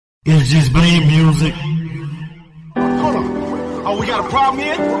It's just bleed music. Hold on. Oh, we got a problem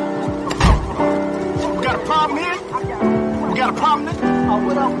here? We got a problem here? We got a problem there? Oh,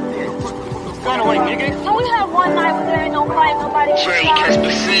 what up with this? Run away, nigga. Can we have one night where there ain't no fight, nobody gets shot?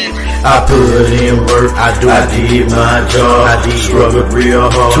 I put in work, I did my job. I did struggle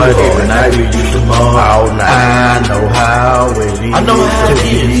real hard. Every night we used to mob all night. I know how it is. I know how to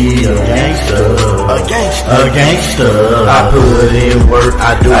be a gangster. A gangster. I put in work,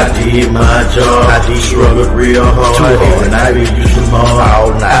 I did my job. I did struggle real hard. Every night we used to mob all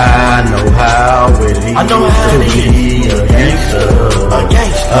night. I know how it is. I know how to be a gangster.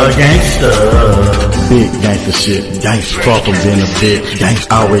 A gangster. Big gangster shit, gangster, far from being a bitch,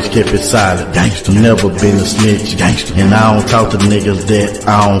 gangster, always kept it silent, gangster, never been a snitch, gangster, and I don't talk to niggas that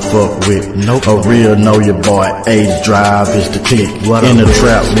I don't fuck with, nope, a real know your boy, age drive is the click, in the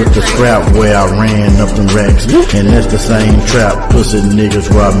trap with the scrap where I ran up them racks, and that's the same trap pussy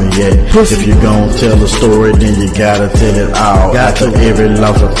niggas rob me at, if you gon' tell a story then you gotta tell it all, after every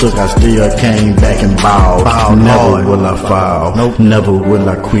loss I took I still came back and balled, never will I fall, nope, never will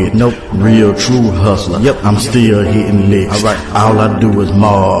I quit, nope, real true hustler. Yep, I'm still hitting licks. Alright, all I do is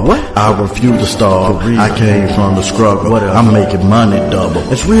mob. What? I refuse to starve. I came from the struggle. I'm making money double.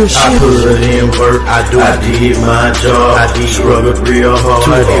 It's real shit. I put in work, I did my job. I did struggle real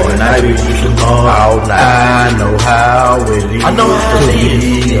hard. Every night we used to mob all night. I know how it is. I know how to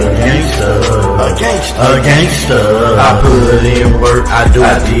be a gangster. A gangster. I put in work, I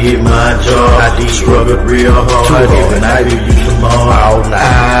did my job. I did struggle real hard. Every night we used to mob all night.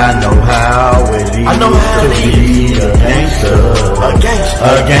 I know how it is. I know how to be a gangster.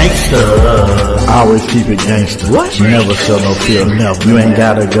 A gangster. Always keep it gangster. What? Never sell no pill. Never. You ain't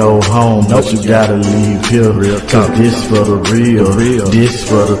gotta go home, but you gotta leave here. Cause this for the real. This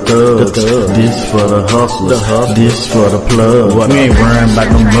for the thugs. This for the hustlers. This for the plug. We ain't worrying about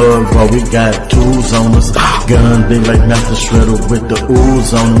no mug, but we got tools on us. Gun big like Master Shredder with the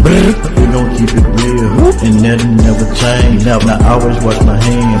ooze on them. We gon' keep it real, and that'll never change. Now I always wash my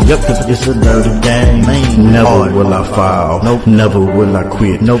hands. Yep, cause it's a dirty game. Never will I fall. Nope, never will I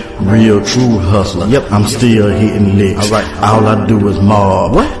quit. Nope, real true hustler. Yep, I'm still hitting licks. Alright, all I do is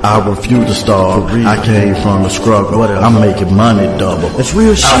mob. What? I refuse to starve. I came from the struggle. I'm making money double. It's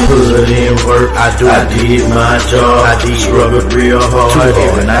real shit. I put in work, I did my job. I did struggle real hard.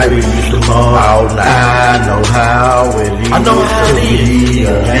 Every night we used to mob all night. I know how it is. I know how to be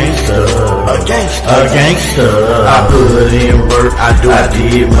a gangster. A gangster. I put in work, I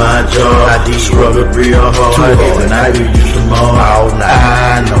did my job. I did struggle real hard. Every night we used to mob all night.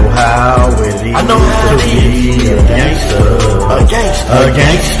 I know how it is. I know how to be a gangster. A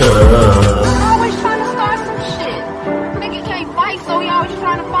gangster. Always trying to start some shit. Nigga can't fight, so he always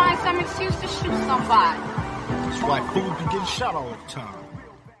trying to find some excuse to shoot somebody. That's why fools be getting shot all the time.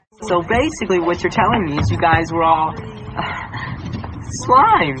 So basically what you're telling me is you guys were all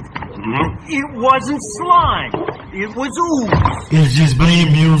slimed. It wasn't slime. It was ooze. It's just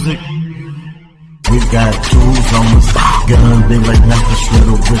bleed music. We got tools on us, gun big like Master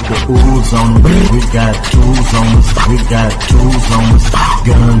Shredder with the ooze on them. We got tools on us, we got tools on us,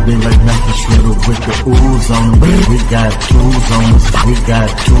 gun big like Master Shredder with the ooze on them. We got tools on us, we got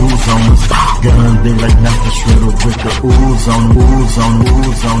tools on us, gun big like Master Shredder with the ooze on them, ooze on them,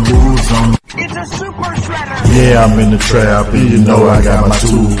 ooze on them, ooze on them. It's a super shredder. Yeah, I'm in the trap, and you know I got my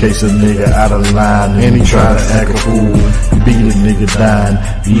tool. Case a nigga out of line, and he try to act a fool. Beat a nigga dying,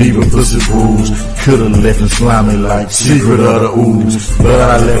 leave a pussy bruise. Coulda left him slimy like secret of the ooze, but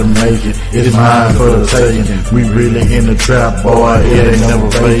I let him make it. It's mine for the taking. We really in the trap, boy, it ain't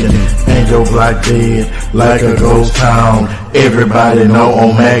never faking. Ain't your block dead like a ghost town. Everybody know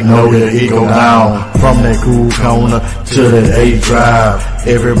on Magnolia it go down. From that cool corner to that 8 drive,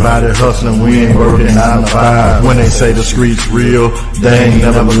 everybody hustling, we ain't working 9 to 5. When they say the streets real, they ain't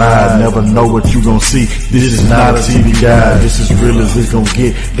never lied. Never know what you gon' see. This is not a TV guide. This is real as it's gon'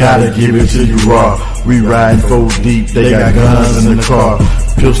 get. Gotta give it to you raw. We riding 4 deep, they got guns in the car.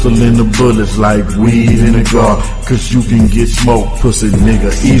 Pistol in the bullets like weed in the gar. Cause you can get smoked, pussy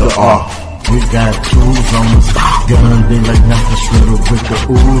nigga, either or. We got tools on us, gun big like Master Shredder with the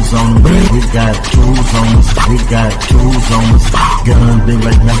ooze on them. We got tools on us, we got tools on us, gun big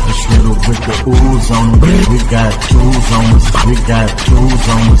like Master Shredder with the ooze on them. We got tools on us, we got tools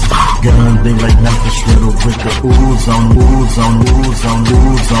on us, gun big like Master Shredder with the ooze on them, ooze on them, ooze on them,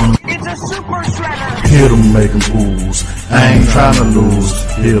 ooze on them. It's a super shredder. Hit 'em, make 'em ooze. I ain't tryna lose.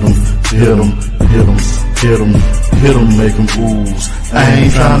 Hit 'em, hit 'em, hit 'em, hit 'em, hit 'em, make 'em ooze. I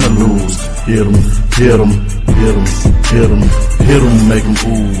ain't tryna lose. Hit 'em, hit 'em, hit 'em, hit 'em, hit 'em, make 'em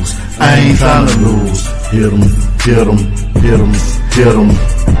ooze. I ain't tryna lose. Hit 'em, hit 'em, hit 'em, hit 'em.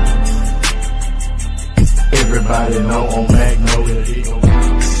 Everybody know on Magnolia he gon'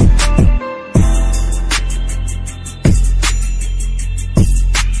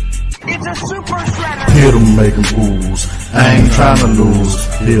 It's a super shredder. hit 'em, make 'em ooze. I ain't tryna lose.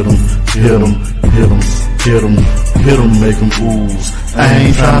 Hit 'em, hit 'em, hit 'em, hit 'em, hit 'em, make 'em ooze. I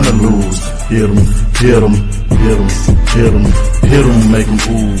ain't tryna lose. Hit 'em, hit 'em, hit 'em, hit 'em, hit 'em, make 'em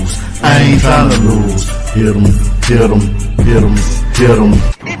ooze. I ain't tryna lose. Hit 'em, hit 'em, hit 'em, hit 'em.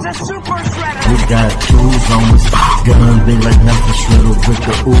 It's a super shredder. We got tools on us, gun big like nothing, shredder with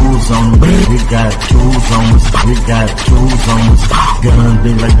the ooze on them. We got tools on us, we got tools on us, gun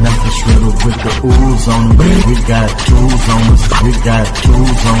big like nothing, shredder with the ooze on them. We got tools on us, we got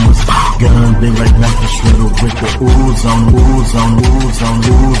tools on us, gun big like nothing, shredder with the ooze on them, ooze on them, ooze on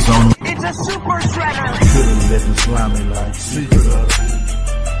them, ooze on them. It's a super shredder. Could've let them slimy like secret of the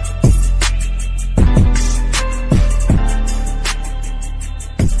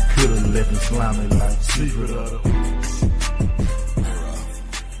Could've let them slimy like secret of the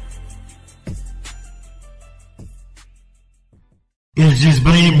It's just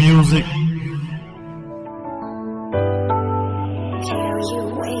bleed music. Girl, you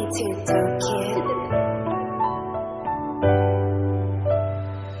way too dope, kid.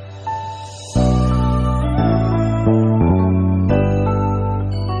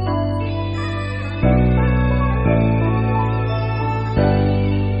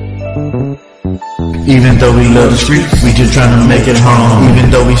 Even though we love the streets, we just tryna make it home. Even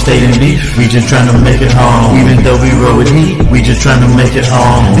though we stayed in beef, we just tryna make it home. Even though we roll with heat, we just tryna make it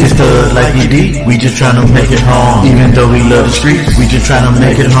home. This thug like ED, we just tryna make it home. Even though we love the streets, we just tryna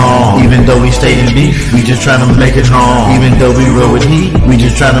make it home. Even though we stayed in beef, we just tryna make it home. Even though we roll with heat, we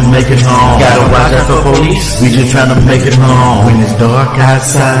just tryna make it home. Gotta watch out for police, we just tryna make it home. When it's dark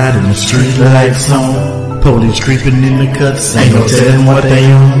outside and the street lights on, police creeping in the cuts, ain't no telling what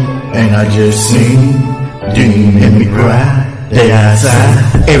they on. And I just seen Dean and me cry. They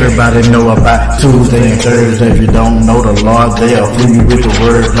outside. Everybody know about Tuesday and Thursday. If you don't know the Lord, they'll fool you with the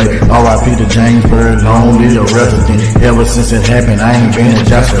wordplay. R.I.P. to James Bird, long live the resident. Ever since it happened, I ain't been a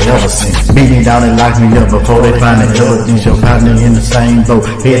Joshua ever since. Beat me down and lock me up before they find the evidence. Your partner in the same boat,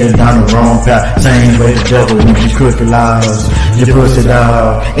 headed down the wrong path. Same way the devil when you crooked laws. You pussy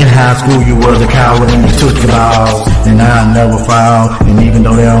dog. In high school you was a coward and you took the laws. And I never fall. And even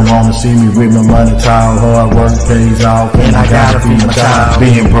though they don't wanna see me with my money tall, hard work pays off. And I gotta feed my child.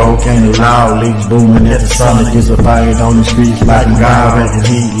 Being broke ain't allowed. Leaks booming at the sun. It gets a fight on the streets like I'm God. Making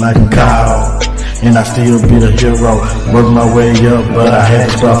heat like I'm Kyle. And I still be the hero. Work my way up, but I had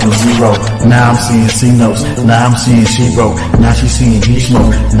to start from zero. Now I'm seeing C-notes. Now I'm seeing she broke. Now she seeing he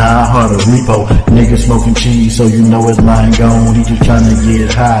smoke. Now I heard a repo. Nigga smoking cheese, so you know his mind gone. He just trying to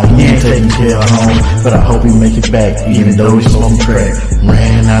get high. He ain't taking care of home, but I hope he make it back, even though he's smoking crack.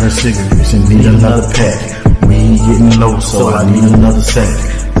 Ran out of cigarettes and need another pack. We getting low, so I need another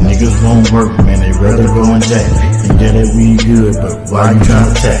sack. Niggas won't work, man, they rather go and jack. And yeah, that weed good, but why you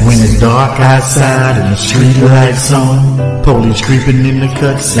tryna tax? When it's dark outside and the street lights on, police creeping in the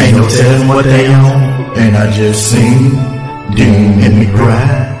cuts, ain't no telling what they on. And I just seen Dean and me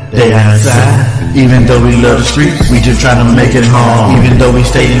cry. They outside. Even though we love the streets, we just tryna make it home. Even though we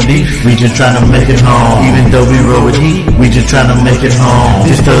stay in beef, we just tryna make it home. Even though we roll with heat, we just tryna make it home.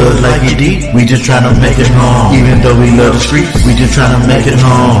 This thug like ED, we just tryna make it home. Even though we love the streets, we just tryna make it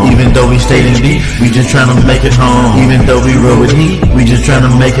home. Even though we stay in beef, we just tryna make it home. Even though we roll with heat, we just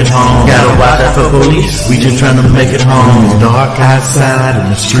tryna make it home. Gotta watch out for police, we just tryna make it home. It's dark outside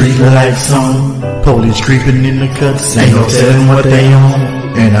and the street lights on, police creeping in the cuts, ain't no telling what they on.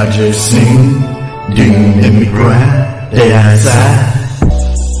 And I just seen Dean and me cry. They outside.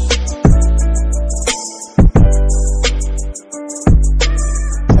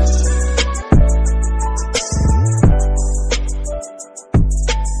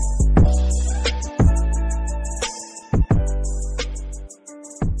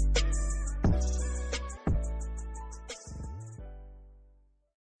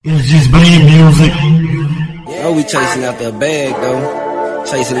 It's just bleed music. Oh, we chasing out that bag though.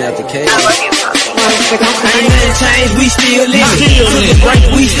 Chasing out the cash. Ain't nothing changed, we still living. Took a break,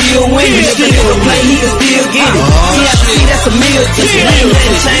 we still winning. If the nigga play, he can still get it. TLC, that's a meal ticket. Ain't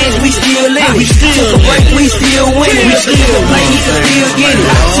nothing changed, we still living. Took a break, we still winning. If the nigga play, he can still get it.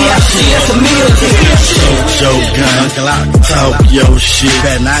 TLC, that's a meal ticket. Shoot your gun, talk your shit.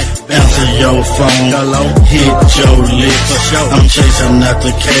 That night, answer your phone. Hello, hit your lips. I'm chasing out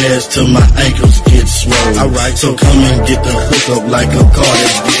the cash till my ankles get swole. Alright, so come and get the hookup like a car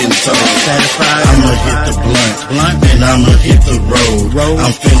that's getting towed. Satisfied? I'ma hit the blunt, and I'ma hit the road.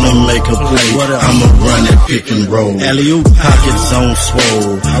 I'm finna make a play, I'ma run it, pick and roll. Alley-oop, pockets on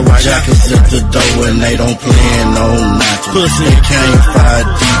swole. Jackets at the door and they don't plan on knocking. Pussy. They came 5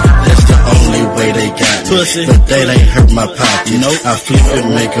 deep, that's the only way they got me. Pussy. But that ain't hurt my pocket. Nope. I flip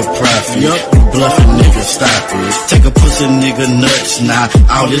and make a profit. Yep. You bluffing nigga, stop it. Take a pussy nigga nuts now.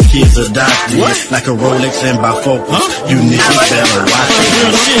 All these kids adopted. What? Like a Rolex and bifocals. Huh? You niggas better watch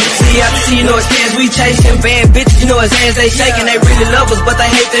it. See after see, you know it's fans we chasing. Bad bitches, you know it's hands they shaking. They really love us, but they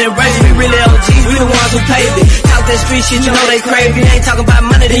hate to embrace it. We really OGs, we the ones who paved it. Talk that street shit, you know they crave it. Ain't talking about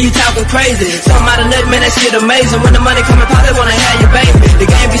money, then you talking crazy. Something out of nothing, man, that shit amazing. When the money coming pop, they wanna have your baby. The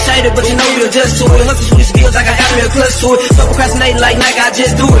game be shaded, but you know we adjust to it. Hustle switch skills like I got me a clutch to it. Stop procrastinating like Nike, I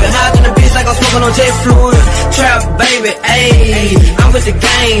just do it. Hide in the bitch like I'm smoking on jet fluid. Trap, baby, ayy. I'm with the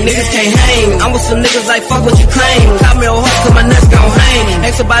gang, niggas can't hang. I'm with some niggas like fuck what you claim. Call me on hard cause my nuts gon' hang.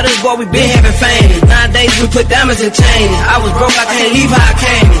 Ask about us, boy, we been having fame. Nowadays we put diamonds in chains. I was broke, I can't leave how I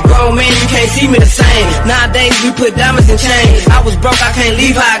came. Grown man, you can't see me the same. Nowadays we put diamonds in chains. I was broke, I can't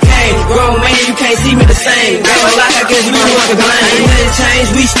leave how I came. Grown man, you can't see me the same. Game a lot, I guess we don't want to blame. Ain't nothing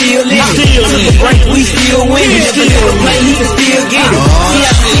changed, we still living. Took a break, we still winning. If a nigga play, he can still get it.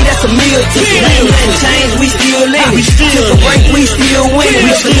 See, that's a meal ticket. Ain't nothing changed, we still living. Took a break, we still winning.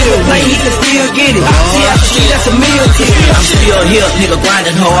 If a nigga play, he can still get it. See, that's a meal ticket. I'm still here, nigga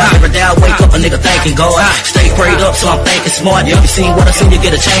grinding hard. Every day I wake up, a nigga thanking God. Stay prayed up, so I'm thinking smart. If you seen what I seen, you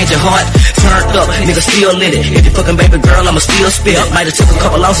get a change of heart. Turned up, nigga still lit it. If you fucking baby girl, I'ma still spit. Might have took a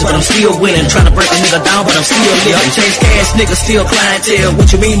couple losses, but I'm still winning. Trying to break a nigga down, but I'm still living. Chase cash, nigga still clientele.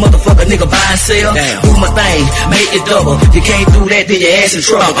 What you mean, motherfucker, nigga buy and sell? Do my thing, make it double. You can't do that, then your ass in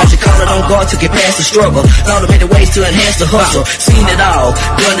trouble. Don't you call it on guard to get past the struggle. Thought of many ways to enhance the hustle. Seen it all,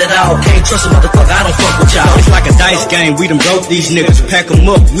 done it all. Can't trust a motherfucker, I don't fuck with y'all. It's like a dice game, we done broke these niggas. Pack them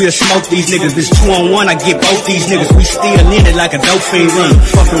up, we'll smoke these niggas. It's 2-on-1, I get both these niggas. We still in it like a dope fiend run.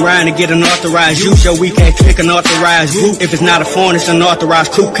 Fuck around and get an authorized use. Yo, we can't click an authorized route. If it's not a foreign, it's an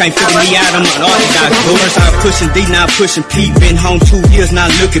authorized coupe. Can't figure me out, I'm unorthodox. First I pushing D, now I'm pushing P. Been home 2 years, now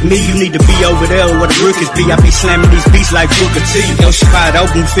look at me. You need to be over there where the rookies be. I be slamming these beats like Booker T. Your spot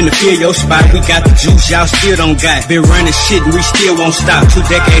open, finna fill your spot. We got the juice, y'all still don't got. Been running shit and we still won't stop. 2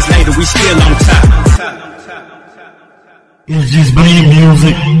 decades later, we still on top. It's just bleed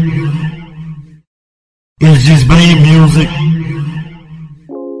music. It's just bleed music.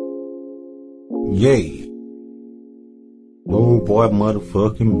 Yeah. Oh boy,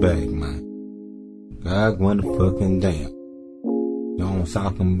 motherfucking back, man. God motherfucking damn. You know what I'm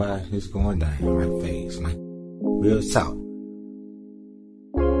talking about? It's going down right fast, man. Real talk.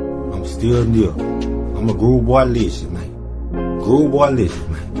 I'm still new. I'm a groove boy listen, man. Groove boy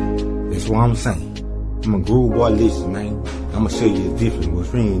listen, man. That's what I'm saying. I'm a groove boy listen, man. I'ma show you the difference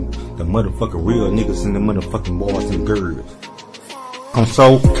between the motherfucking real niggas and the motherfucking boys and girls. I'm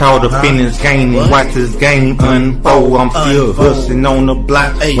so caught up in this game and watch this game unfold. I'm still hustling on the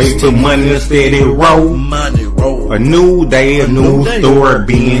block, wait for money to steady roll. A new day, a new story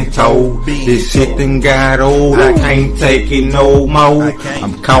being told. This shit done got old, I can't take it no more.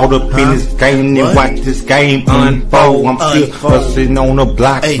 I'm caught up in this game and watch this game unfold. I'm still hustling on the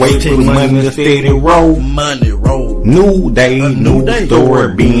block, wait for money to steady roll. New day, new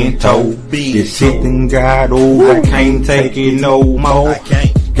story being told. This shit done got old, I can't take it no more.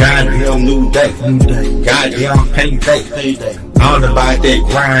 Goddamn new day, goddamn payday. All about that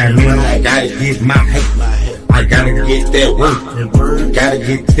grind, man. I gotta get my hate. I gotta get that work. Gotta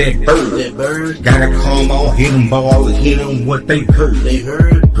get that bird. Gotta come on, hit them balls and hit them what they heard.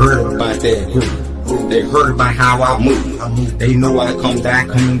 Heard about that group. They heard about how I move. They know I come die,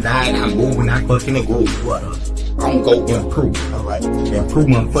 I move and I fucking agree. I'm gon' improve. Improve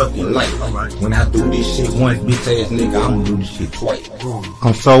my fucking life. When I do this shit once, bitch ass nigga, I'ma do this shit twice.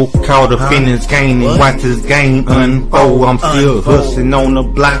 I'm so caught up in this game and watch this game unfold. I'm still hustling on the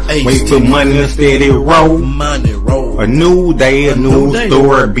block, wait for money to steady roll. A new day, a new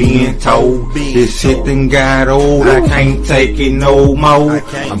story being told. This shit done got old, I can't take it no more.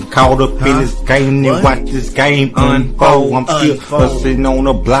 I'm caught up in this game and watch this game unfold. I'm still hustling on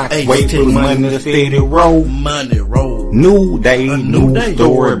the block, wait for money to steady roll. New day, new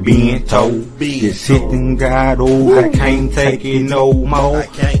story being told. This shit done got old, I can't take it no more.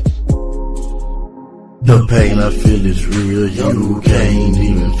 The pain I feel is real, you can't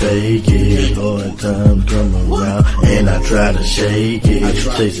even fake it. Hard times come around and I try to shake it.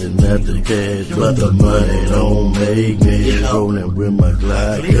 Chasing after cash, but the money don't make me. Rolling with my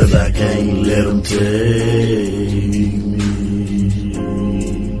glide, cause I can't let them take me.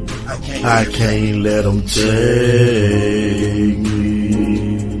 I can't let them take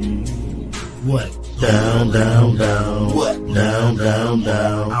me. What? Down, down, down. What? Down, down,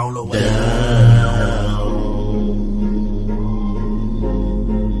 down. All the way down.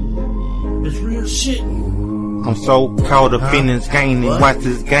 I'm so caught up in this game and watch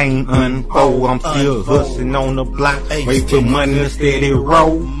this game unfold. I'm still hustling on the block, wait for money to steady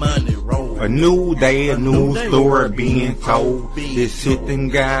roll. A new day, a new story being told. This shit done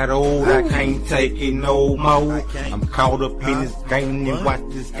got old, I can't take it no more. I'm caught up in this game and watch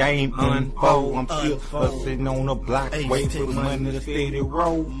this game unfold. I'm still hustling on the block, wait for money to steady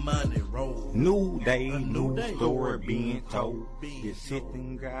roll. New day, new story being told. This shit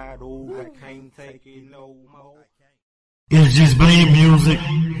done got old, I can't take it no more. It's just bleed music.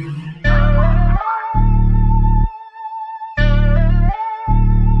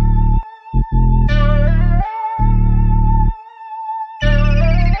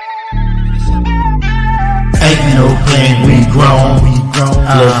 Ain't no plan, we grown.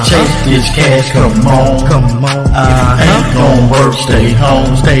 Let's chase this cash, come on. Ain't gon' work, stay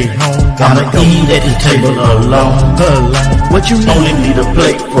home. I'ma eat at the table alone. What you only need a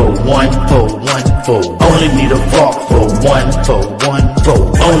plate for one. Only need a fork for one.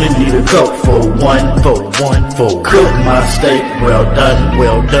 Only need a cup for one. Cook my steak, well done.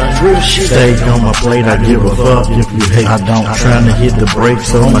 Real shit. Steak on my plate, I give a fuck if you hate. I don't. Trying to hit the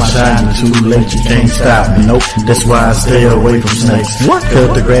brakes on my shine. Too late, you can't stop me. Nope, that's why I stay away from snakes.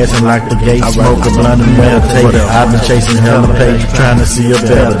 Cut the grass and lock the gate. Smoke a blunt and meditate. I've been chasing hella pay, trying to see a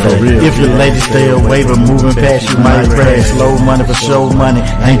better day. If your lady stay away, but moving past you might crash. Slow money for show money,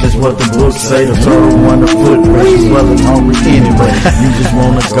 ain't just what the books say. The total one a foot race, well and hungry anyway. You just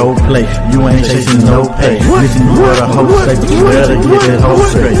wanna go play, you ain't chasing no pay. Listen to what a hoe say, but you better get that hoe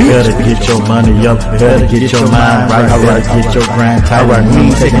straight. Better get your money up, better get your mind right. Better get your grind tight. We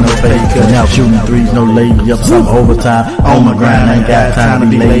ain't taking no pay cut. Now shooting threes, no lay-ups, I'm overtime. On my grind, ain't got time to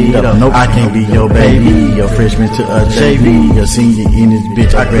be laid up. Nope, I can't be your baby, a freshman to a JV, a senior in this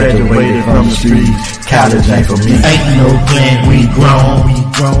bitch. I graduated from the streets, college ain't for me. Ain't no plan, we grown.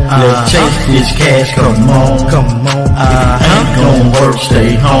 Let's chase this cash, come on. Ain't gon' work,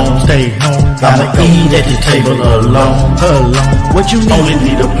 stay home. I'ma eat at the table alone. What you need? Only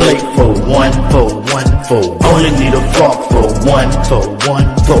need a plate for one. Only need a fork for one.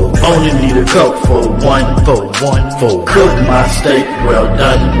 Only need a cup for one. Cook my steak, well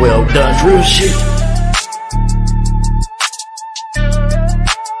done. Real shit.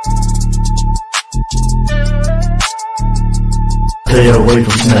 Stay away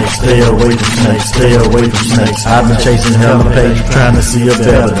from snakes, stay away from snakes, stay away from snakes. I've been chasing hella pay, trying to see a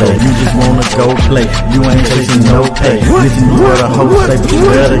better day. You just wanna go play, you ain't chasing no pay. Listen to what a hoe say, but you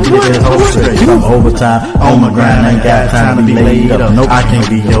better get that hoe straight. I'm overtime, on my grind, ain't got time to be laid up. Nope, I can't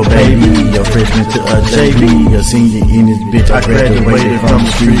be your baby, a freshman to a JV, a senior in this bitch. I graduated from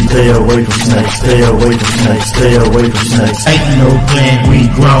the street. Stay away from snakes, stay away from snakes, stay away from snakes. Ain't no plan,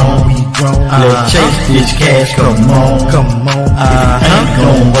 we grown. Let's chase this cash, come on. Ain't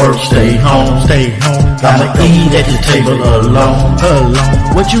gon' work, stay home. I'ma eat at the table alone.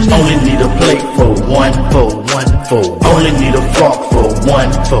 What you need? Only need a plate for one. Only need a fork for one.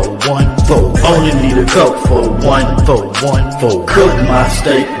 Only need a cup for one. Cook my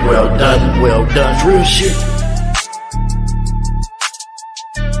steak, well done. Real shit.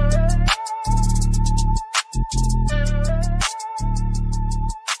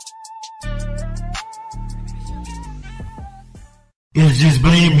 It's just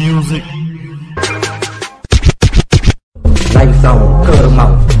bleed music. Lights on, cut them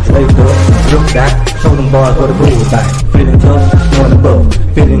out. Wake up, look back, show them boys what the bull's back. Feeling tough, snoring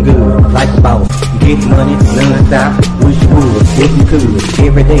above, feeling good, like a boss. Get money, none stop, wish you would, if you could.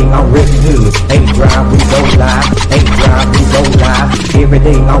 Every day I'm ripping hood, ain't drive, we go live. Ain't drive, we go live. Every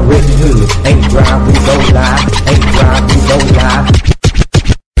day I'm ripping hood, ain't drive, we go live. Ain't drive, we go live.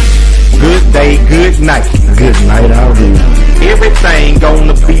 Good day, good night. Good night, I'll be. Everything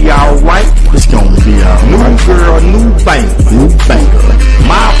gonna be alright. It's gonna be alright. New girl, new banker.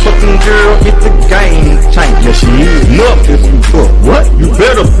 My fucking girl, it's a game changer. Yes, she is. Look, if you fuck, what? You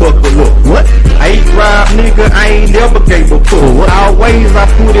better buckle up. What? A-drive nigga, I ain't never gave a fuck. What? Always I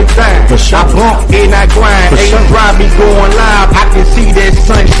put it down. For sure. I bump and I grind. A-drive me going live. I can see that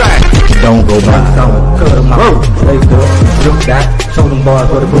sunshine. Don't go by. Lights on, cut them out. Wake up, look back, show them boys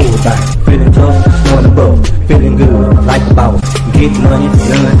what the bull's back. Feeling tough, snoring above, feeling good, like a boss. Get money,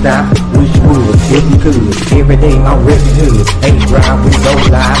 none stop, wish you would, if you could. Every day I'm ripping hood, ain't drive, we go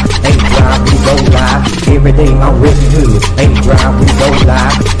live. Ain't drive, we go live. Every day I'm ripping hood, ain't drive, we go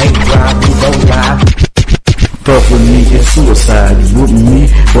live. Ain't drive, we go live. Fuck with me, it's suicide. You whooping me,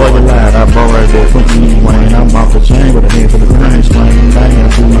 boy, you lied. I borrowed that from E. Wayne. I'm off the chain with a head for the grain. Swing, bang,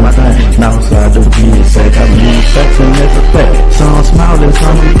 do my thing. Now inside the beat, sack. I need sex and that's a fact. Some smile and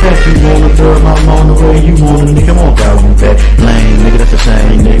some be fat. You wanna throw my on the way you want a nigga, won't call me back. Lame, nigga, that's a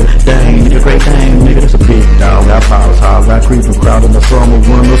shame, nigga. Dang, nigga, great thing.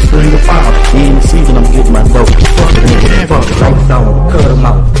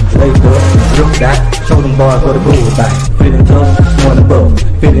 bars for the good bang. Feeling tough, snoring above,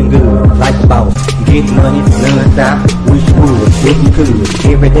 feeling good, like a boss. Get money, non-stop, wish you would, if you could.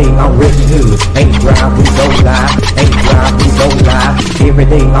 Every day I'm resting hood, ain't drive, we go live, ain't drive, we go live. Every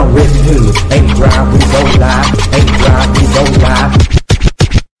day I'm resting hood, ain't drive, we go live, ain't drive, we go live.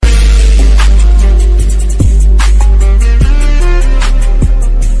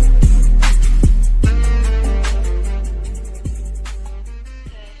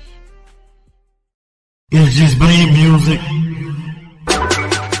 It's just bleed music.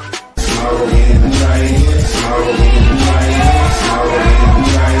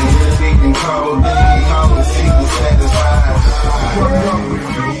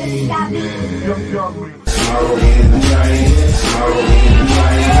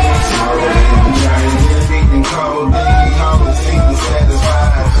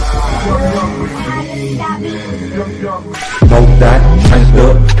 Smoke that, cranked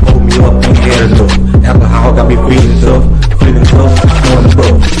up, hold me up and get it up. Alcohol got me feeling tough, snoring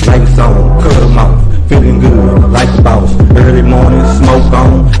above. Lights on, cut them off, feeling good, like a boss. Early morning, smoke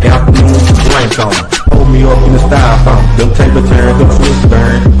on, afternoon, drink on. Hold me up in the styrofoam, them table turns, them twists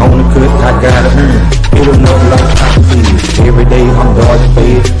burn. On the cut, I gotta earn. Hit them up like opposites. Every day I'm dodging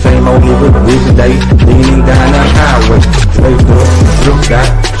fed, same old nigga, every day. Leaning down that highway, straight up, look that,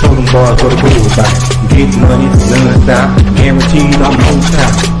 show them boys for the good back. Get money, non-stop, guaranteed I'm on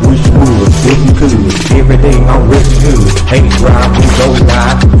top. Wish you would, if you could. Every day I'm resting hood, ain't drive, we go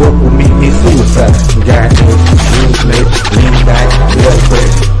live. Fuck with me, it's suicide. Got this, real flesh, lean back, blood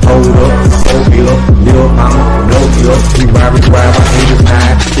fresh. Hold up, little mama, no deal. We ride, my haters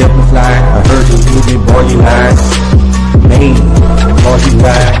high, step and slide. I heard you with me, boy, you lied. Man, boy, you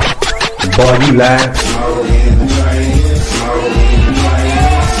lied. Boy, you lied.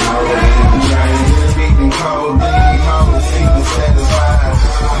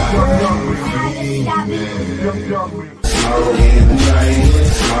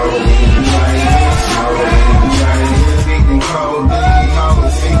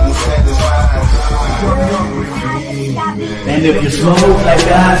 And if you smoke like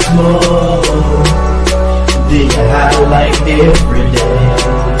I smoke, then you high like every day.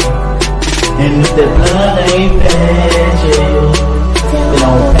 And if that blood ain't patching, then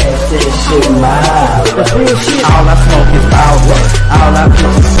don't pass that shit my way. All I smoke is power, all I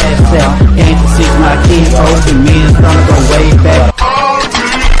push is fast out. Can't you see my kids open, me and gonna go way back.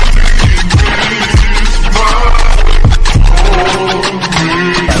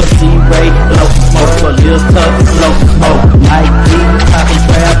 Smoke for a little tough, blow some smoke. Like deep, poppin'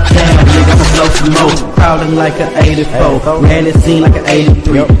 trap, damn, nigga, I'ma blow some more. Crawling like an 84, man, it seem like an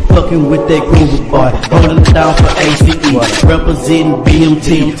 83. Fucking with that groovy boy, holding it down for ACE. Representing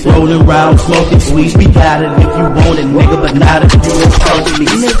BMT, rolling round, smoking sweet. We got it if you want it, nigga, but not if you expose me.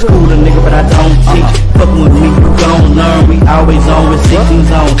 Cool a nigga, but I don't teach. Fucking with me, you gon' learn. We always on with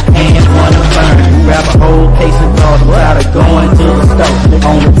 16 on, and one to burn. Grab a whole case of dog, I'm tired of going to the stove.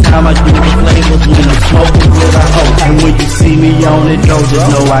 Only time I do the flavors when I'm smoking with a hoe. And when you see me on it, though, just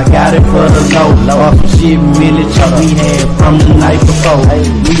know I got it for the low. Off some shit, really chunk we had from the night before.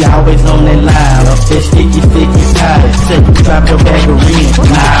 We always on that line, that sticky tie. Say you drop your bag of rent,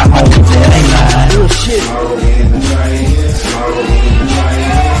 nah, homie, that ain't lying. Real shit.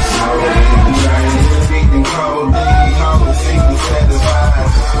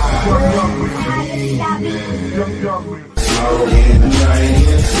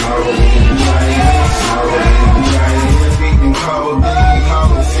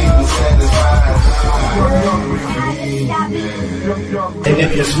 And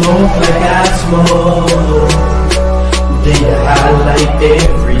if you smoke like I smoke, then you highlight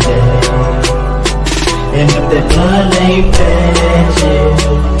every day. And if that blunt ain't patching,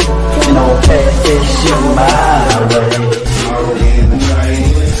 then don't pass that shit my way.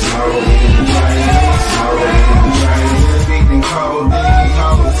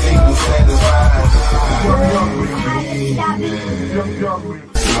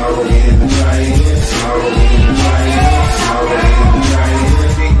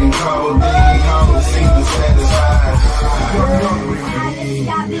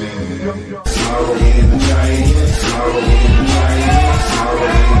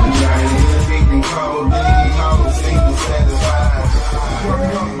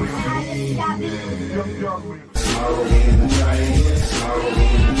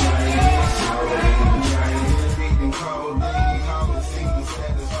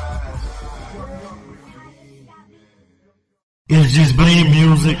 It's just bleed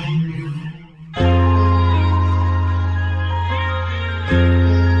music.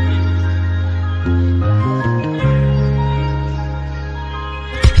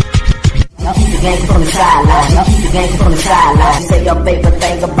 From the sideline. the game from the sideline. Say your favorite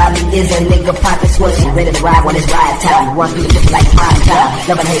thing about me is a nigga pocket switch. Ready to ride when it's ride time. Want you to feel like prime time.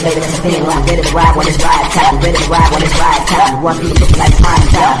 Love and hate, baby, that's a thin line. Ready to ride when it's ride time. Ready to ride when it's ride time. Want you to feel like prime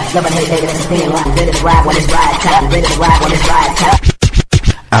time. Love and hate, baby, that's a thin line. Ready to ride when it's ride time. Ready to ride when it's ride time.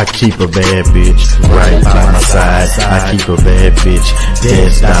 I keep a bad bitch right by my side. I keep a bad bitch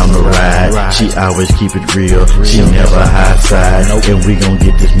that's down the ride. She always keep it real, she never high side. And we gon'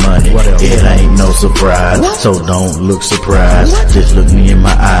 get this money, it ain't no surprise. So don't look surprised, just look me in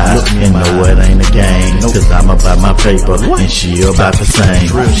my eyes and know it ain't a game. Cause I'm about my paper and she about the same.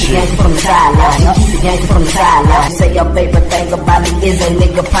 Keep the game from the sideline. Keep the game from the sideline. Say your favorite thing about me is a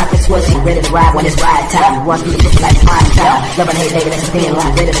nigga pocket switch. Ready to ride when it's ride time. Want you to feel like prime time. Love and hate, baby, that's a thin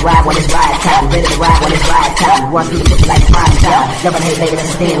line. Ready to ride when it's ride time. Ready to ride when it's ride time. Want you to feel like prime time. Love and hate, baby, that's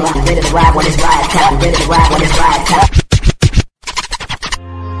a thin line. Ready to ride when it's ride time. Ready to ride when it's ride time.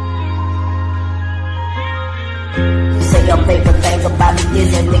 Say your favorite thing about me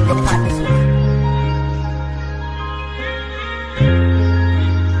is a nigga pocket switch.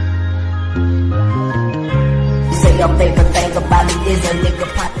 Say your favorite thing about me is a nigga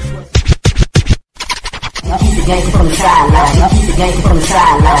pocket switch. Keep the game from the sideline. Keep the game from the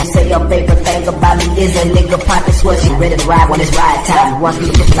sideline. Say your favorite thing about me is a nigga pocket switch. Ready to ride when it's ride time. Want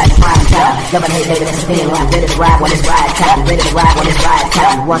you to feel like prime time. Love and hate, baby, that's a thin line. Ready to ride when it's ride time. Ready to ride when it's ride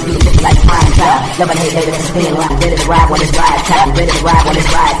time. Want you to feel like prime time. Love and hate, baby, that's a thin line. Ready to ride when it's ride time. Ready to ride when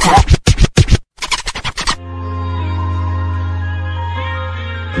it's ride time.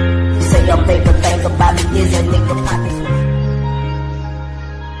 Say your favorite thing about me is a nigga pocket switch.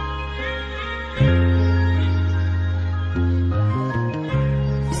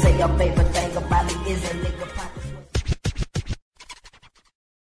 Say your favorite thing about me is a nigga pocket switch.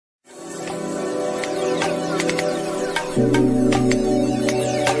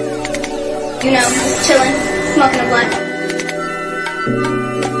 You know, just chilling, smoking a blunt.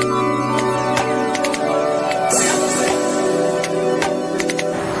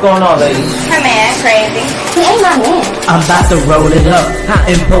 What's going on, ladies? Her man, crazy. He ain't my man. I'm about to roll it up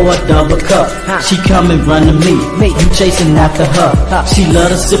and pour a double cup. She come and run to me, you chasing after her. She love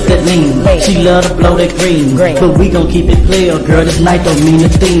to sip that lean, she love to blow that green. But we gon' keep it clear, girl, this night don't mean a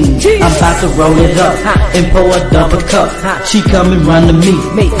thing. I'm about to roll it up and pour a double cup. She come and run to me,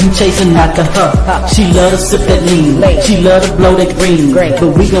 you chasing after her. She love to sip that lean, she love to blow that green.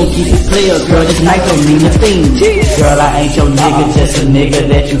 But we gon' keep it clear, girl, this night don't mean a thing. Girl, I ain't your nigga, just a nigga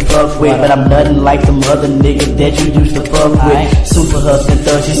that you fuck with. But I'm nothing like them other niggas that you used to fuck with. Super husband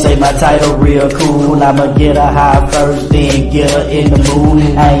thug, she say my title real cool. I'ma get her high first, then get her in the mood.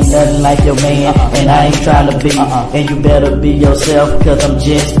 I ain't nothing like your man, and I ain't tryna be. And you better be yourself, cause I'm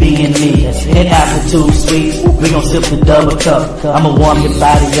just being me. And after 2 sweets, we gon' sip the double cup. I'ma warm your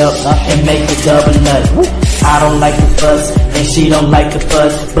body up and make the double nut. I don't like the fuss, and she don't like the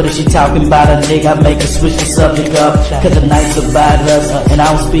fuss. But if she talking about a nigga, I make her switch the subject up. Cause the night's about us, and I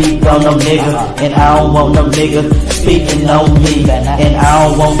don't speak on no nigga. And I don't want no nigga speaking on me. And I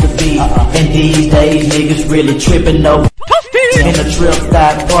don't want to be. And these days niggas really tripping over. And the trip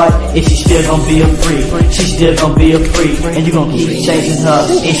that part, is she still gon' be a freak? She still gon' be a freak. And you gon' keep chasing her,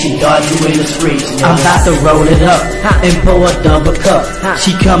 and she dodge you in the streets. I'm about to roll it up and pour a double cup.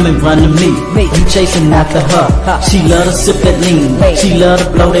 She come and run to me, you chasing after her. She love to sip that lean, she love to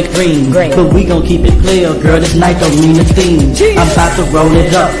blow that green. But we gon' keep it clear, girl, this night don't mean a thing. I'm about to roll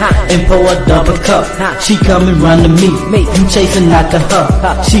it up and pour a double cup. She come and run to me, you chasing after her.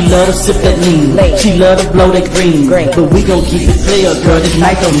 She love to sip that lean, she love to blow that green. But we gon' keep it clear, girl, this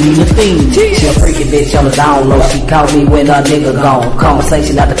night don't mean a thing. She a freaky bitch on the down low. She called me when her nigga gone.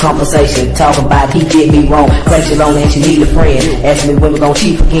 Conversation after conversation, talk about he did me wrong. Crazy lonely and she need a friend. Ask me when we gon'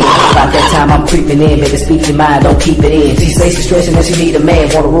 cheat again. About that time I'm creeping in, baby, speak your mind, don't keep it in. She say she's stressing and she need a man.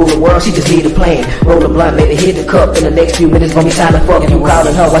 Wanna rule the world, she just need a plan. Roll a blunt, baby, hit the cup. In the next few minutes gonna be time to fuck you.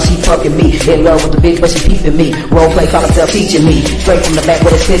 Calling her while she fucking me. In love with the bitch, but she peeping me. Role play, call herself teaching me. Straight from the back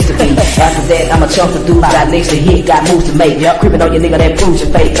where it's supposed to be. After that, I'm a chunk of dude. Got next to hit, got moves to make. Creeping on your nigga that proves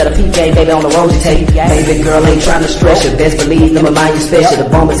your fake. Got a peep game, baby, on the rosy tape. Baby girl ain't trying to stress you. Best believe them mind you special. The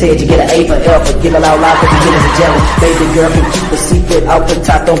bomber's head, you get an A for effort. Give it out loud, cause you get us a jealous. Baby girl can keep a secret out the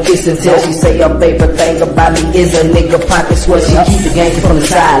top, don't kiss and tell. She say your favorite thing about me is a nigga pocket switch. She keep the game from the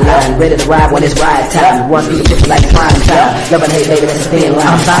sideline, ready to ride when it's ride time. Want you to feel like prime time. Love and hate, baby, that's a thin line.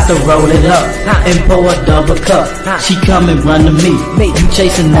 I'm about to roll it up and pour a double cup. She come and run to me, you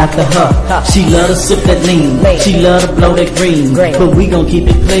chasing after her. She love to sip that lean, she love to blow that green. green. But we gon' keep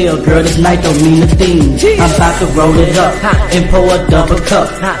it player, girl, this night don't mean a thing. I'm about to roll it up and pour a double cup.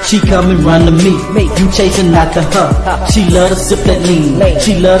 She come and run to me, you chasing after her. She love to sip that lean,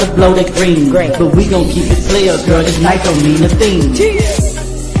 she love to blow that green. But we gon' keep it player, girl, this night don't mean a thing.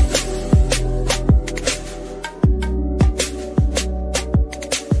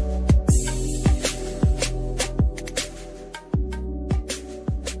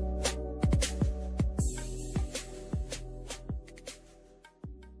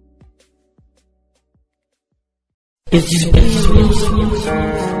 It's just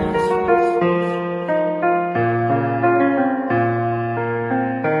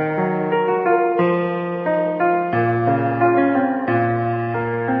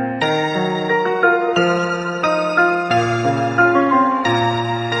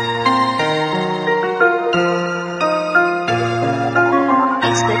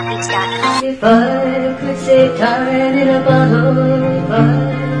If I could save time in a bottle,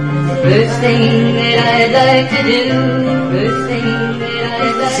 first thing that I'd like to do, first thing that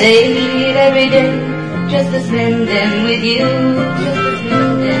I'd like to save every day, just to spend them with you, just to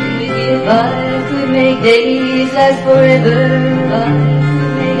spend them with you. If I could make days last forever,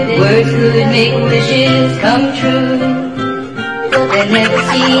 words could make wishes come true. But there never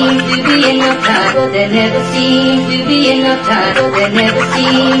seemed to be enough time, but there never seemed to be enough time, but there never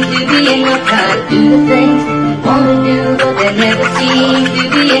seemed to be enough time to do the things you wanna do, but there never seemed to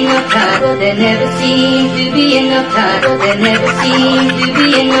be enough time, but there never seemed to be enough time, but there never seemed to be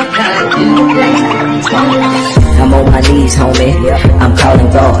enough time to do the things you wanna do. I'm on my knees, homie, I'm calling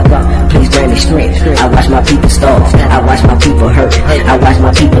God, please grant me strength. I watch my people starve, I watch my people hurt, I watch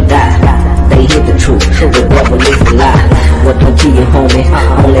my people die. They hit the truth, the devil is a lie. What don't kill you, homie,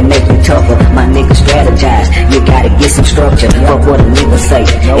 only make you tougher. My nigga strategize, you gotta get some structure. Fuck what a nigga say,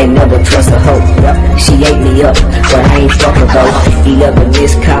 and never trust a hoe. She ate me up, but I ain't fuck her though. 11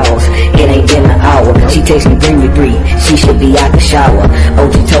 missed calls, it ain't been an hour. She takes me, bring me 3, she should be out the shower.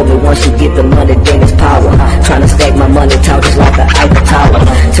 OG told me once you get the money, then it's power. Tryna stack my money, talk just like the Eiffel Tower.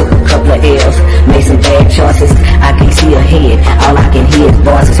 Took a couple of L's, made some bad choices. I can't see ahead, all I can hear is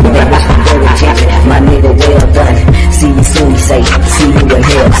voices. They wish me very gently, my nigga well done. See you soon, say, see you in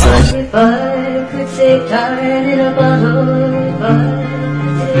hell, son. If I could save time in a bottle,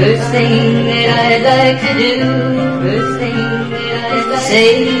 first thing that I'd like to do, first thing that I'd like to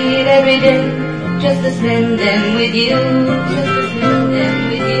save every day, just to spend them with you, just to spend them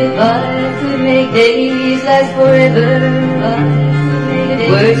with you. If I could make days last forever,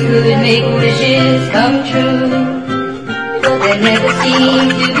 words could make wishes come true. But there never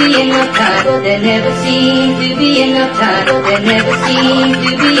seemed to be enough time, but there never seemed to be enough time, but there never seemed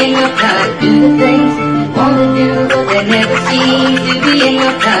to be enough time to do the things you wanna do, but there never seemed to be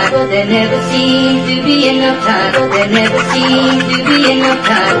enough time, but there never seemed to be enough time, but there never seemed to be enough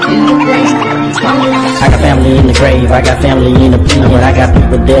time to do the things you wanna do. I got family in the grave, I got family in the pen, I got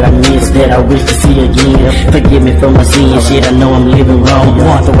people that I miss, that I wish to see again. Forgive me for my sins, shit, I know I'm living wrong. You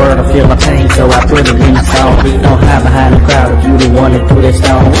want the world to feel my pain, so I put it in a song. Don't hide behind the crowd if you the one that threw that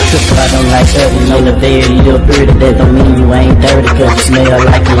stone. Just I don't like dirty, in the bed, you look pretty, that don't mean you ain't dirty, cause you smell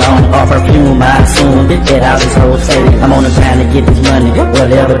like cologne or perfume. I assume that all this whole say, I'm on the grind to get this money,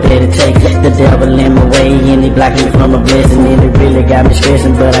 whatever that it takes. The devil in my way, and he blocked me from a blessing, and it really got me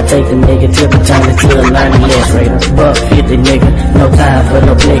stressing, but I take the negative and turn it to a learning lesson. Buck 50, nigga, no time for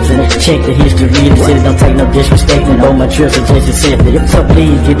no flexing. Check the history, the city don't take no disrespecting. All my trips are just accepted, so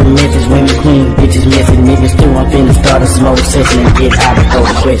please get the message. Women clean, bitches messy, niggas too. I'm finna start a smoke session and get out of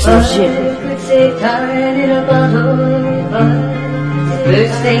those questions. Could save time in a bottle,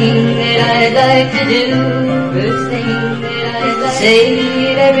 first thing that I'd like to do, first thing that I'd like to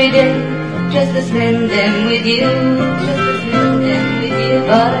save every day, just to spend them with you, just to spend them with you. If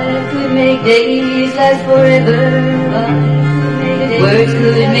I could make days last forever, words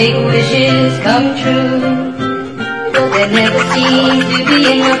could make wishes come true. But there never seemed to be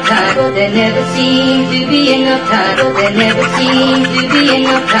enough time, but there never seemed to be enough time, but there never seemed to be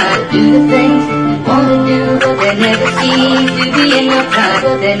enough time to do the things you wanna do, but there never seemed to be enough time,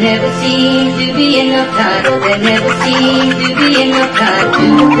 but there never seemed to be enough time, but there never seemed to be enough time to do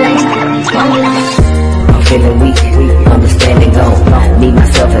the things you wanna do. I'm feeling weak, understanding gone. Me,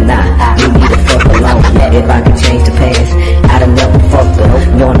 myself, and I, leave me the fuck alone. If I could change the past, I'd have never fucked her.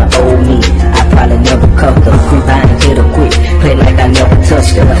 Knowing the old me, I probably never cuffed her. Creep out and hit her quick, play like I never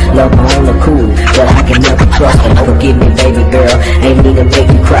touched her. Love her on the cool, but I can never trust her. Forgive me, baby girl, ain't mean to make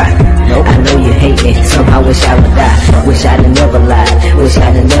you cry. I know you hate me, somehow wish I would die. Wish I'd have never lied, wish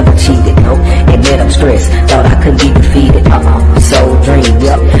I'd have never cheated, no. Admit I'm stressed, thought I couldn't be defeated. Soul dream,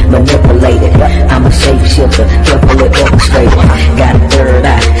 yep, manipulated. I'm a shapeshifter, carefully orchestrated. Got a third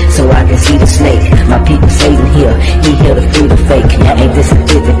eye, so I can see the snake. My people Satan here, he here to free the fake. Ain't this a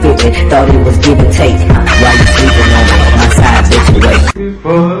 50-50, thought it was give and take. Why you sleeping on me, my side bitch away. If I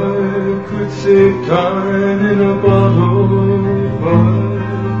could save time in a bottle,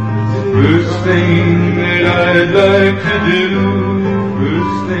 first thing that I'd like to do,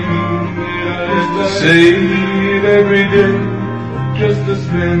 first thing that I'd like to save every day, just to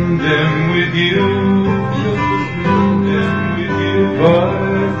spend them with you, just to spend them with you. If I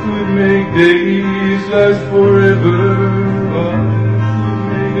could make days last forever,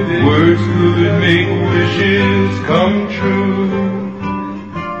 words could make wishes come true.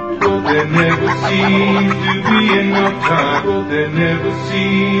 There never seems to be enough time. There never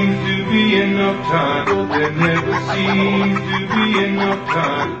seems to be enough time. There never seems to be enough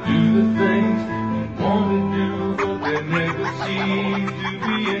time to do the things you want to do. There never seems to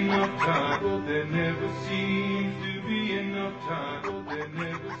be enough time. There never seems to be enough time. There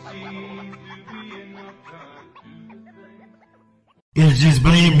never seems to be enough time to do the things. It's just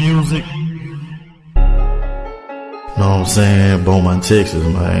bleed music. Know what I'm saying? Beaumont, Texas,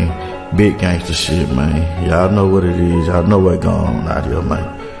 man. Big gangster shit, man. Y'all know what it is. Y'all know what's going on out here, man.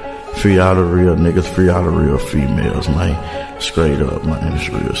 Free all the real niggas, free all the real females, man. Straight up, man. It's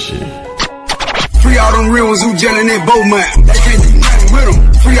real shit. Free all them real ones who gelling in Beaumont. They can't do nothing with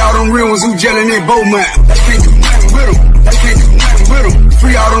them. Free all them real ones who gelling in Beaumont. They can't do nothing with them. They can't do nothing with them.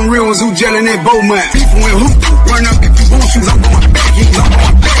 Free all them real ones who gelling in Beaumont. People in hoop, run up if you want shoes. I'm going back in, I'm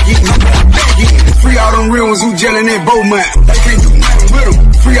going back in, I'm going back in. Free all them real ones who gelling in Beaumont. They can't do nothing with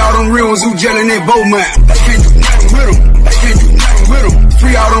them. Free all them real ones who gelling in Beaumont. They can't do nothing with them. They can't do nothing with them.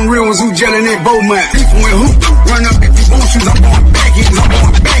 Free all them real ones who gelling in Beaumont. People in hoop, run up if you want shoes. I'm going back in, I'm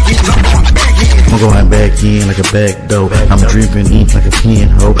going back in, I'm going back in. I'm going back in like a back door. I'm dripping ink like a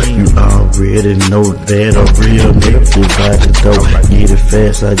pinhole. You already know that a real nigga is by the door. Get it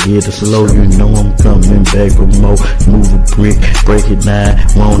fast, I get it slow. You know I'm coming back for more. Move a brick, break it down.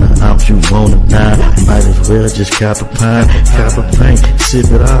 Want an ounce, you want a dime. Might as well just cop a pint, cop a paint,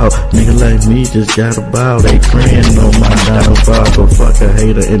 sip it out. Nigga like me just got a ball. They praying on my downfall, but fuck a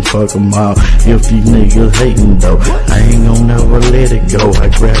hater and fuck them all. If these niggas hating though, I ain't gon' never let it go.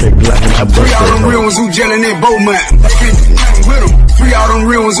 I grab it like I bust it. Real ones who gelling in Beaumont. They can't do nothing with them. Free all them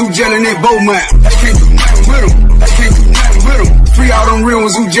real ones who gelling in Beaumont. They can't do nothing with them. They can't do nothing with them. Free all them real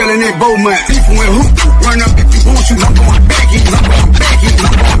ones who gelling in Beaumont. People in hoop, run up if you want shoes. I'm going back in, I'm going back in,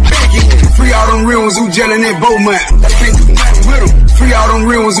 I'm going back in. Free all them real ones who gelling in Beaumont. They can't do nothing with them. Free all them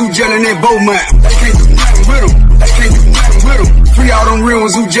real ones who gelling in Beaumont. They can't do nothing with them. They can't do nothing with them. Free all them real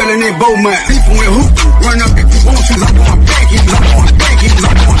ones who gelling in Beaumont. People in hoop, run up if you want shoes. I'm going back in, I'm going back in,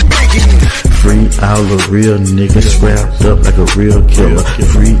 I'm going back in. Free all the real niggas wrapped up like a real killer.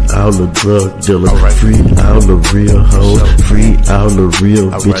 Free all the drug dealers. Free all the real hoes. Free all the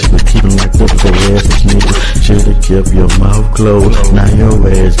real bitches. But keep them like up for ass niggas. Should've kept your mouth closed. Now your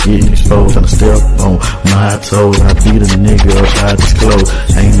ass getting exposed. Tryna step on my toes. I beat a nigga up, I disclose.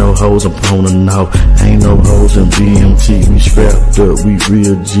 Ain't no hoes I'm poning out. Ain't no hoes in BMT. We strapped up, we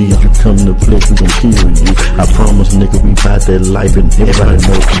real G's. You come to play, we gon' kill you. I promise nigga, we bout that life and everybody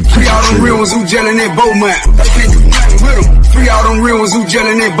knows we keep it real. Who gelling in Beaumont. They can't do nothing with them. Free all them real ones who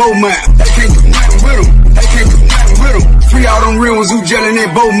gelling in Beaumont. They can't do nothing with them. They can't do nothing with them. Free all them real ones who gelling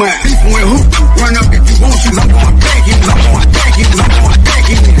in Beaumont. People in hoop, run up if you want shoes. I'm going back in, I'm going back in, I'm going back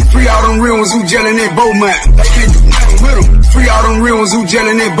in. Free all them real ones who gelling in Beaumont. They can't do nothing with them. Free all them real ones who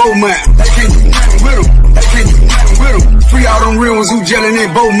gelling in Beaumont. They can't do nothing with them. They can't do nothing with them. Free all them real ones who gelling in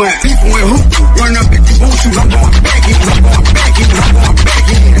Beaumont. People in hoop, run up if you want shoes. I'm going back in, I'm going back in, I'm going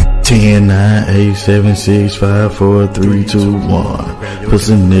back in. 10, 9, 8, 7, 6, 5, 4, 3, 2, 1.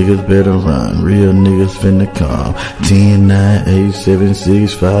 Pussy niggas better run. Real niggas finna come. 10, 9, 8, 7,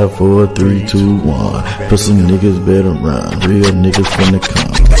 6, 5, 4, 3, 2, 1. Pussy niggas better run. Real niggas finna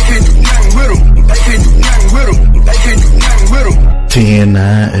come. They can't do nothing with them. They can't do nothing with them. They can't do nothing with them. 10,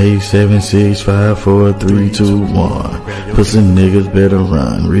 9, 8, 7, 6, 5, 4, 3, 2, 1. Pussy niggas better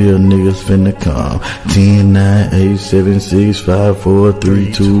run. Real niggas finna come. 10, 9, 8, 7, 6, 5, 4,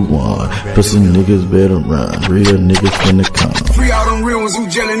 3, 2, 1. Pussy niggas better run. Real niggas finna come. Free all them real ones who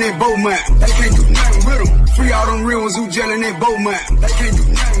gelling in Beaumont. They can't do nothing with them. Free all them real ones who gelling in Beaumont. They can't do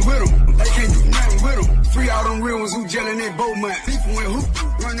nothing with them. They can't do nothing with them. Free all them real ones who gelling in Beaumont. People in hoop,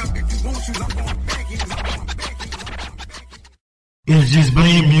 run up if you want shoes. I'm going back in, I'm going back in, I'm going back in. It's just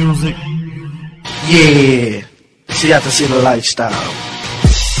bleed music. Yeah, she got to see the lifestyle.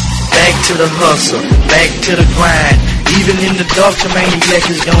 back to the hustle, back to the grind. Even in the dark,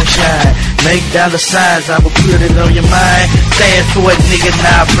 Tramainiac is gon' shine. Make dollar signs, I will put it on your mind. Fast forward, nigga,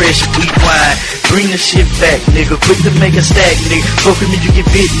 now press rewind. Bring the shit back, nigga, quick to make a stack, nigga. Fuck with me, you get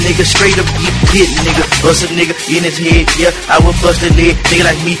bit, nigga, straight up get hit, nigga. Bust a nigga in his head, yeah, I will bust a leg. Nigga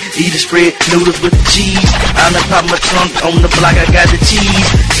like me, eat a spread, noodles with the cheese. I'm done pop my trunk on the block, I got the cheese.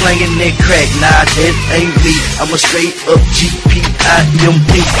 Slanging that crack, nah, that ain't me. I'm a straight up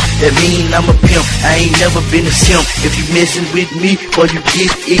GPIMP. That mean I'm a pimp, I ain't never been a simp. If you messing with me, or you get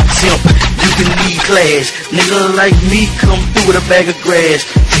exempt, you can leave class. Nigga like me, come through with a bag of grass.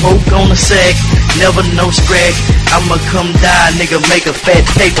 Smoke on the sack, never no scratch. I'ma come die, nigga, make a fat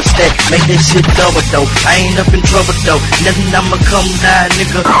paper stack. Make that shit double though, I ain't up in trouble though. Nothing, I'ma come die,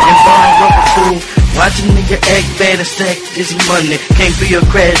 nigga, and burn rubber fool. Watch a nigga act bad and stack this money. Can't be a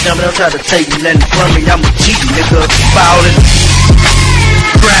crash dummy, don't try to take nothing from me. I'm a cheat, nigga, ballin',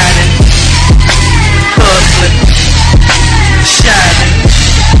 grinding, hustling, shining,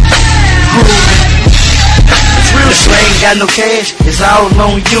 grooving. It's real shit. Ain't got no cash, it's all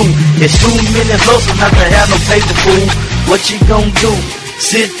on you. It's too many hustles not to have no paper, fool. What you gon' do?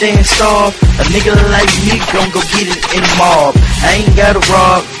 Sit there and starve. A nigga like me gon' go get it in the mob. I ain't gotta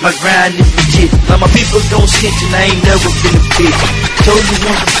rob, my grind is legit. Now my people don't snitch and I ain't never been a bitch. Told you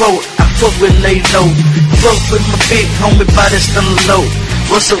once before, I fuck with lay low. Fuck with my big homie, body still low.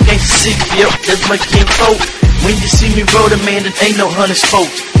 What's up, gangsta 6? Yep, that's my kinfolk. When you see me rollin', man, it ain't no 100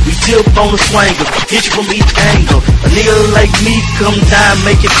 spokes. We tip on the swanger, hit you from each angle. A nigga like me, come down,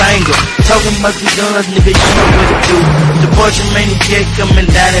 make it bangle. Talking about the guns, nigga, you know what to do. The boy Tramainiac coming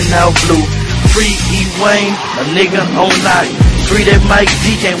down in all blue. Free E. Wayne, a nigga on lock. Free that Mike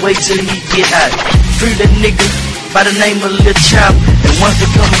D, can't wait till he get hot. Free that nigga by the name of Lil Chop. And once they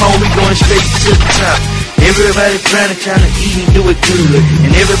come home, we going straight to the top. Everybody grinding, trying to eat and do it good.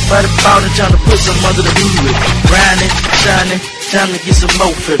 And everybody ballin', trying to put some under the hood. Grinding, shining, time to get some more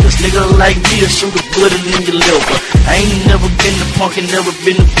figures. Nigga like me, shoot a bullet in your liver. I ain't never been a punk and never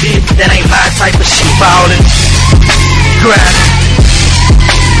been a bitch. That ain't my type of shit. Ballin', grinding,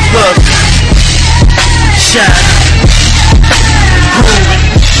 hustling, shining, grooving.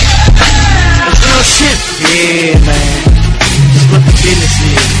 It's real shit. Yeah, man. That's what the business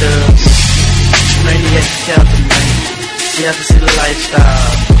is, cuz. Tramainiac Captain, man. You have to see the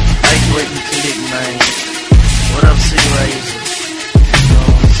lifestyle. I great and click, man. What up, C-Razor?